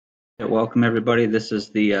Welcome everybody. This is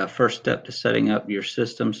the first step to setting up your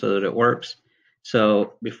system so that it works.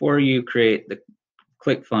 So before you create the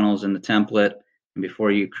ClickFunnels in the template, and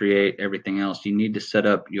before you create everything else, you need to set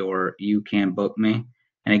up your YouCanBookMe.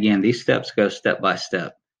 And again, these steps go step by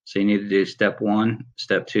step. So you need to do step 1,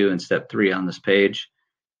 step 2, and step 3 on this page,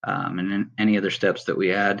 and then any other steps that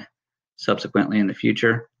we add subsequently in the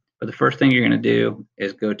future. But the first thing you're going to do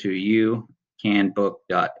is go to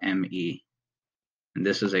youcanbook.me. And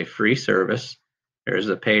this is a free service. There is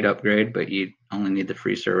a paid upgrade, but you only need the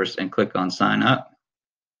free service, and click on sign up.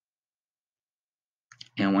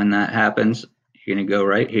 And when that happens, you're going to go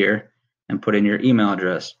right here and put in your email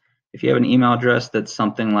address. If you have an email address that's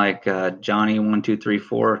something like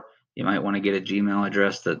Johnny1234, you might want to get a Gmail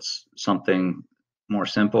address that's something more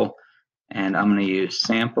simple. And I'm going to use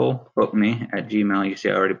samplebookme@gmail. You see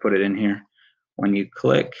I already put it in here. When you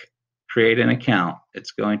click create an account,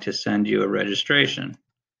 it's going to send you a registration.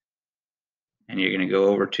 And you're going to go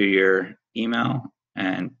over to your email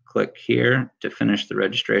and click here to finish the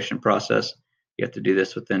registration process. You have to do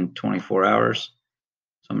this within 24 hours.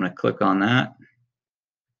 So I'm going to click on that.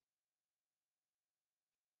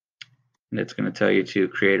 And it's going to tell you to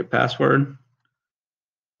create a password.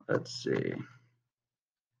 Let's see.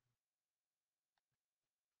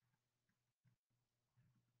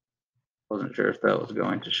 Wasn't sure if that was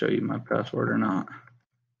going to show you my password or not.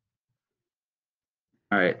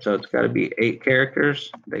 All right, so it's got to be 8 characters.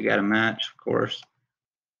 They got to match, of course.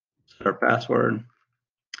 Set our password.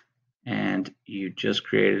 And you just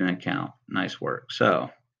created an account. Nice work. So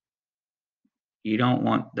you don't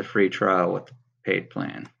want the free trial with the paid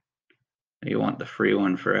plan. You want the free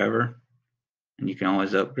one forever, and you can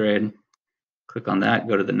always upgrade. Click on that,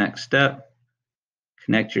 go to the next step,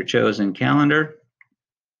 connect your chosen calendar.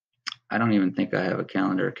 I don't even think I have a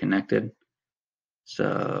calendar connected,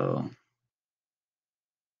 so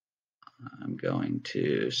I'm going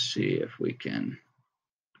to see if we can.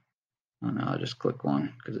 Oh no, I'll just click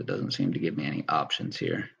one because it doesn't seem to give me any options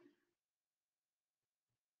here.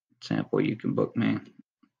 Sample YouCanBookMe.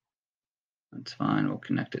 That's fine, we'll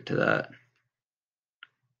connect it to that.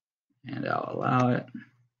 And I'll allow it.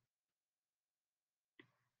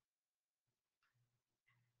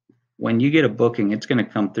 When you get a booking, it's going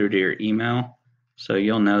to come through to your email, so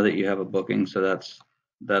you'll know that you have a booking. So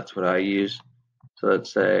that's what I use. So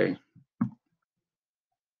let's say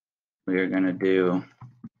we are going to do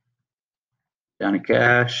Johnny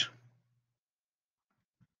Cash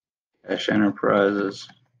Enterprises.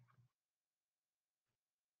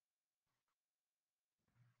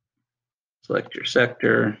 Select your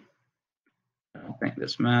sector. I don't think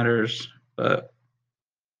this matters, but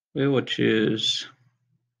we will choose.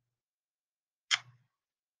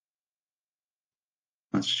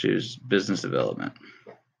 Let's choose business development.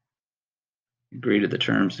 Agree to the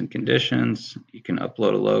terms and conditions. You can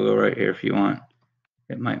upload a logo right here if you want.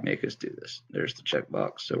 It might make us do this. There's the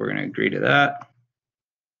checkbox. So we're going to agree to that.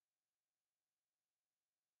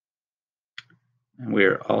 And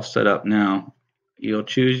we're all set up now. You'll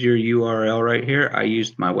choose your URL right here. I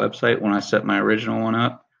used my website when I set my original one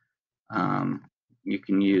up. You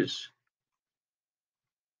can use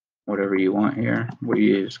whatever you want here. We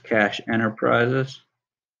use Cash Enterprises.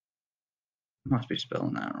 Must be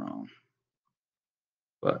spelling that wrong.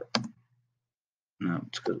 But no,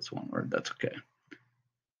 it's because it's one word. That's okay.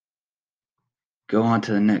 Go on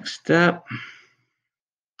to the next step.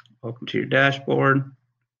 Welcome to your dashboard.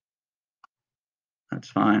 That's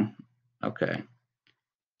fine. Okay.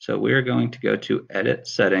 So we're going to go to Edit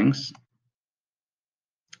Settings.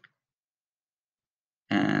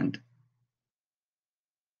 And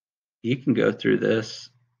you can go through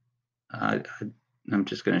this. I'm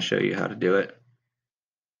just going to show you how to do it.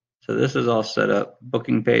 So this is all set up.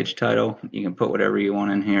 Booking page title. You can put whatever you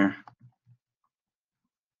want in here.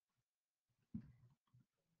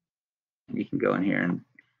 You can go in here, and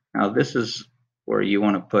now this is where you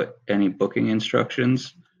want to put any booking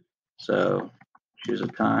instructions. So choose a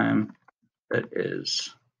time that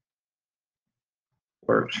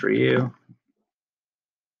works for you.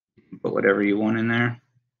 You can put whatever you want in there.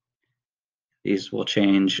 These will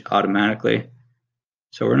change automatically.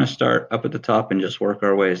 So we're going to start up at the top and just work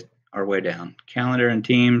our way down. Calendar and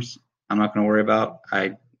Teams, I'm not going to worry about.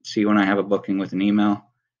 I see when I have a booking with an email,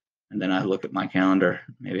 and then I look at my calendar.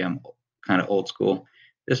 Maybe I'm kind of old school.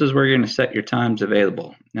 This is where you're going to set your times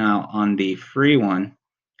available. Now on the free one,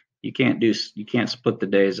 you can't split the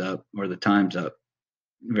days up or the times up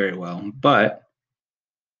very well. But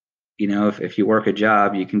you know, if you work a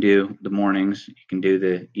job, you can do the mornings, you can do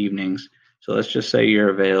the evenings. So let's just say you're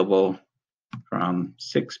available from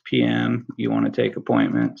 6 p.m. You want to take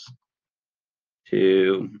appointments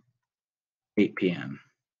to 8 p.m.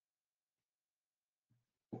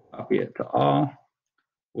 Copy it to all.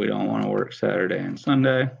 We don't want to work Saturday and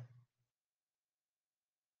Sunday.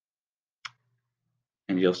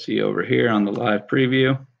 And you'll see over here on the live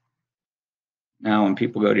preview. Now when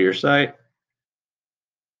people go to your site,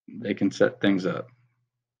 they can set things up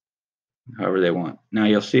however they want. Now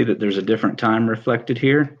you'll see that there's a different time reflected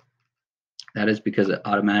here. That is because it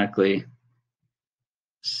automatically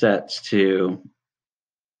sets to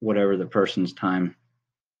whatever the person's time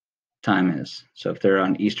is. So if they're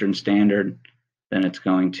on Eastern Standard, then it's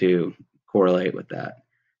going to correlate with that.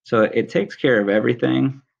 So it takes care of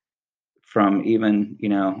everything from even,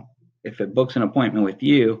 if it books an appointment with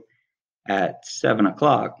you at 7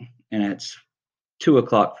 o'clock and it's 2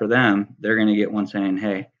 o'clock for them, they're going to get one saying,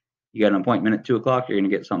 hey, you got an appointment at 2 o'clock. You're going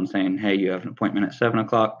to get something saying, hey, you have an appointment at 7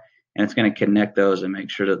 o'clock. And it's going to connect those and make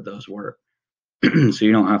sure that those work. So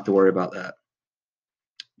you don't have to worry about that.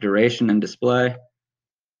 Duration and display.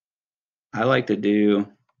 I like to do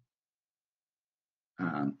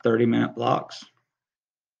 30-minute blocks.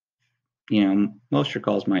 Most of your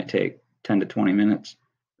calls might take 10 to 20 minutes.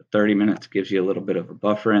 30 minutes gives you a little bit of a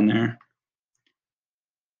buffer in there.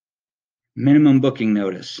 Minimum booking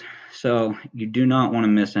notice. So you do not want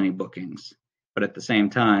to miss any bookings, but at the same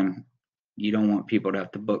time, you don't want people to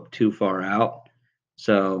have to book too far out.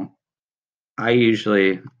 So I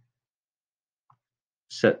usually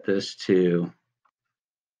set this to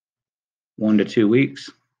 1 to 2 weeks.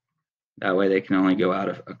 That way they can only go out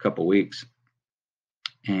a couple weeks.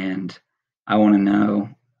 And I want to know,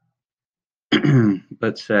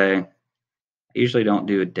 let's say, I usually don't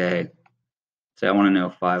do a day. Say I want to know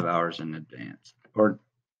 5 hours in advance. Or,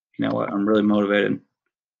 you know what, I'm really motivated.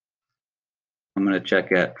 I'm going to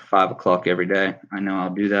check at 5 o'clock every day. I know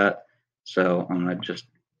I'll do that. So I'm going to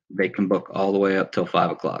they can book all the way up till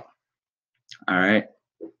 5 o'clock. All right.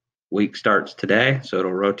 Week starts today, so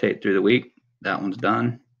it'll rotate through the week. That one's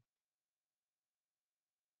done.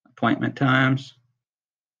 Appointment times.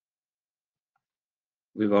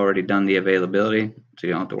 We've already done the availability, so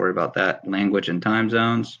you don't have to worry about that. Language and time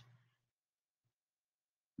zones.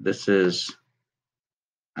 This is,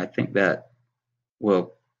 I think that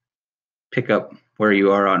will pick up where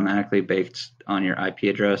you are automatically based on your IP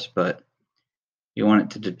address, but you want it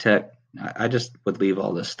to detect. I just would leave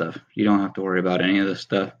all this stuff. You don't have to worry about any of this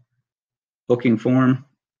stuff. Booking form.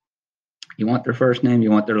 You want their first name,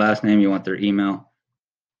 you want their last name, you want their email.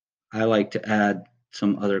 I like to add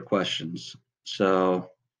some other questions.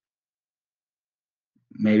 So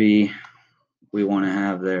maybe we want to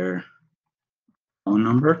have their phone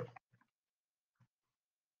number,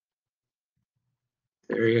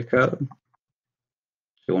 area code.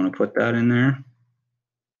 So you want to put that in there.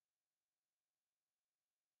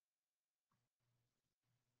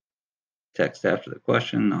 Text after the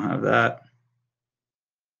question, I'll have that.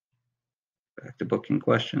 Back to booking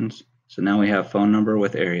questions. So now we have phone number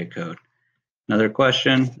with area code. Another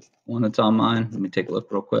question, one that's on mine. Let me take a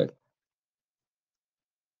look real quick.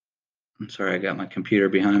 I'm sorry, I got my computer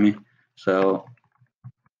behind me. So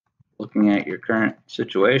looking at your current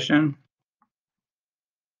situation,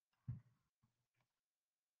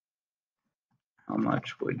 how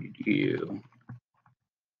much would you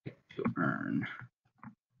like to earn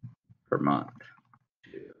per month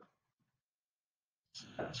to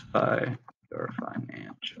satisfy your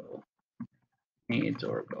financial needs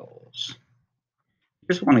or goals?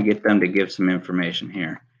 Just want to get them to give some information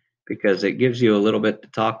here because it gives you a little bit to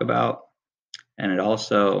talk about, and it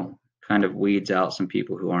also kind of weeds out some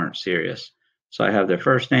people who aren't serious. So I have their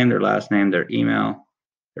first name, their last name, their email,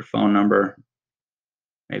 their phone number.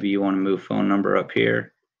 Maybe you want to move phone number up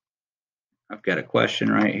here. I've got a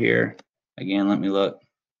question right here. Again, let me look.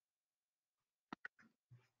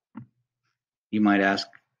 You might ask,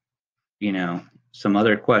 some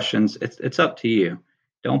other questions. It's up to you.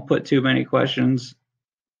 Don't put too many questions.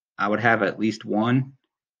 I would have at least one,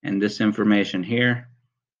 and this information here.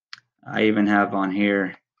 I even have on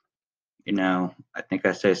here, I think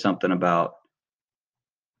I say something about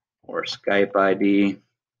or Skype ID,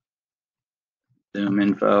 Zoom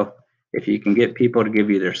info. If you can get people to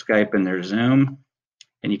give you their Skype and their Zoom,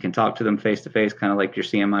 and you can talk to them face to face, kind of like you're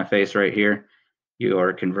seeing my face right here,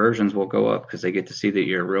 your conversions will go up because they get to see that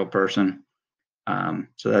you're a real person.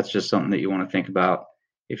 So that's just something that you want to think about.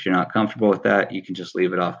 If you're not comfortable with that, you can just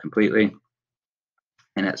leave it off completely.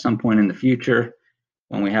 And at some point in the future,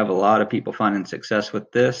 when we have a lot of people finding success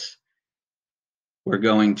with this, we're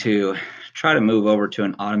going to try to move over to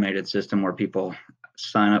an automated system where people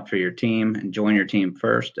sign up for your team and join your team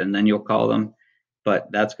first, and then you'll call them.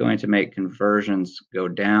 But that's going to make conversions go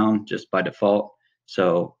down just by default.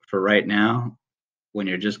 So for right now, when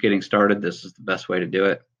you're just getting started, this is the best way to do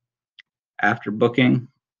it. After booking,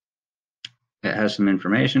 it has some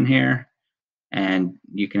information here, and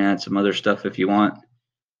you can add some other stuff if you want.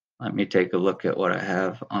 Let me take a look at what I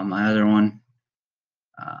have on my other one.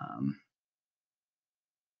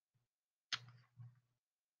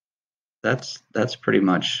 That's pretty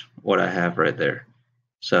much what I have right there.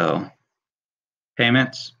 So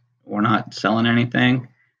payments, we're not selling anything,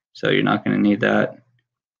 so you're not going to need that.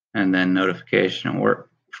 And then notification and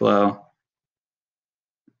workflow.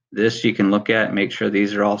 This you can look at, make sure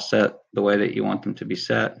these are all set the way that you want them to be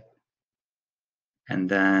set. And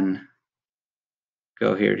then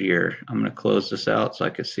go here to your, I'm going to close this out so I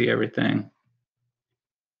can see everything.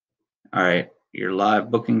 All right, your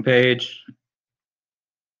live booking page.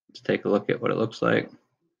 Let's take a look at what it looks like.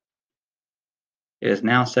 It is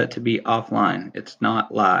now set to be offline. It's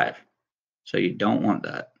not live. So you don't want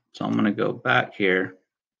that. So I'm going to go back here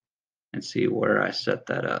and see where I set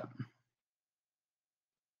that up.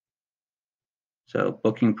 So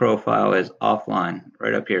booking profile is offline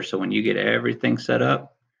right up here. So when you get everything set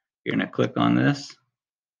up, you're going to click on this.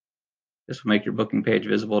 This will make your booking page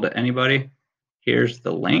visible to anybody. Here's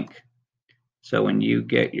the link. So when you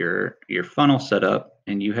get your funnel set up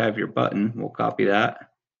and you have your button, we'll copy that.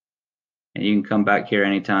 And you can come back here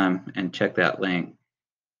anytime and check that link.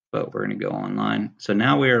 But we're going to go online. So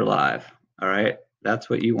now we are live. All right, that's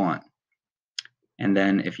what you want. And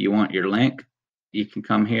then if you want your link, you can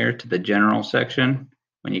come here to the general section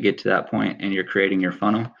when you get to that point and you're creating your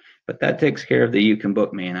funnel. But that takes care of the You Can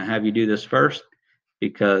Book Me. And I have you do this first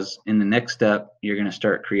because in the next step, you're going to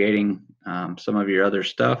start creating some of your other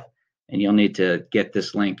stuff, and you'll need to get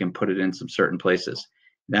this link and put it in some certain places.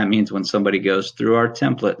 That means when somebody goes through our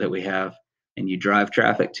template that we have and you drive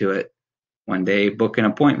traffic to it, when they book an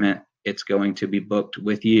appointment, it's going to be booked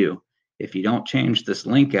with you. If you don't change this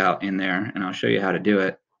link out in there, and I'll show you how to do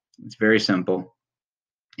it, it's very simple.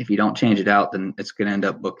 If you don't change it out, then it's going to end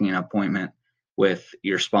up booking an appointment with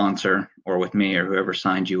your sponsor or with me or whoever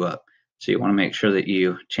signed you up. So you want to make sure that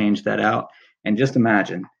you change that out. And just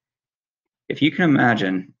imagine, if you can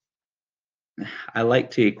imagine, I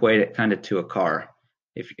like to equate it kind of to a car.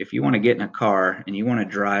 If you want to get in a car and you want to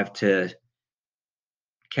drive to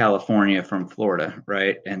California from Florida,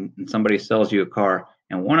 right? And somebody sells you a car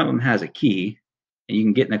and one of them has a key and you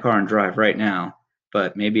can get in the car and drive right now,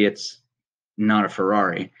 but maybe it's not a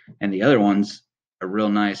Ferrari and the other one's a real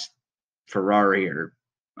nice Ferrari or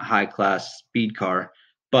high class speed car,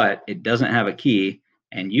 but it doesn't have a key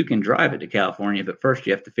and you can drive it to California, but first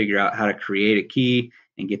you have to figure out how to create a key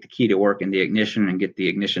and get the key to work in the ignition and get the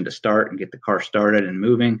ignition to start and get the car started and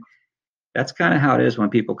moving. That's kind of how it is when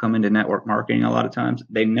people come into network marketing a lot of times.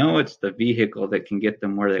 They know it's the vehicle that can get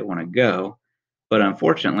them where they want to go, but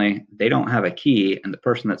unfortunately, they don't have a key, and the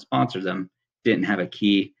person that sponsors them didn't have a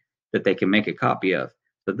key that they can make a copy of.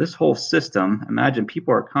 So this whole system, imagine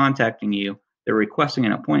people are contacting you, they're requesting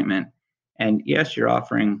an appointment, and yes, you're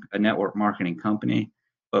offering a network marketing company,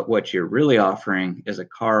 but what you're really offering is a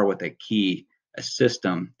car with a key, a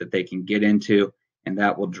system that they can get into, and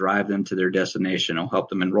that will drive them to their destination. It'll help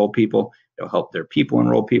them enroll people. It'll help their people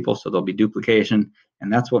enroll people, so there'll be duplication.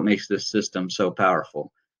 And that's what makes this system so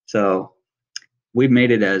powerful. So we've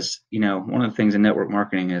made it as, one of the things in network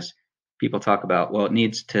marketing is people talk about, well, it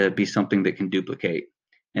needs to be something that can duplicate.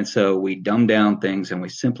 And so we dumb down things and we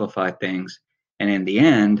simplify things. And in the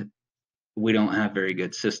end, we don't have very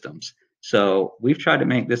good systems. So we've tried to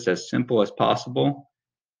make this as simple as possible,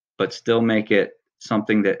 but still make it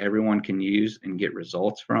something that everyone can use and get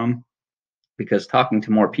results from, because talking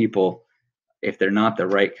to more people, if they're not the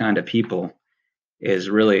right kind of people,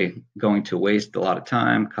 is really going to waste a lot of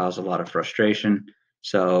time, cause a lot of frustration.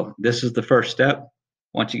 So this is the first step.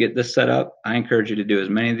 Once you get this set up, I encourage you to do as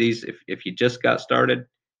many of these. If you just got started,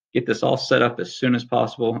 get this all set up as soon as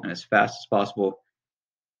possible and as fast as possible.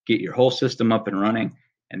 Get your whole system up and running.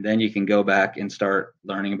 And then you can go back and start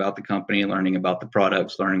learning about the company, learning about the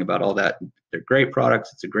products, learning about all that. They're great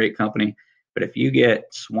products. It's a great company. But if you get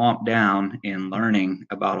swamped down in learning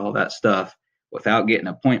about all that stuff without getting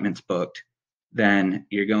appointments booked, then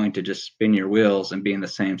you're going to just spin your wheels and be in the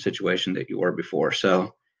same situation that you were before.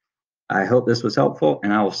 So I hope this was helpful,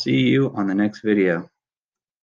 and I will see you on the next video.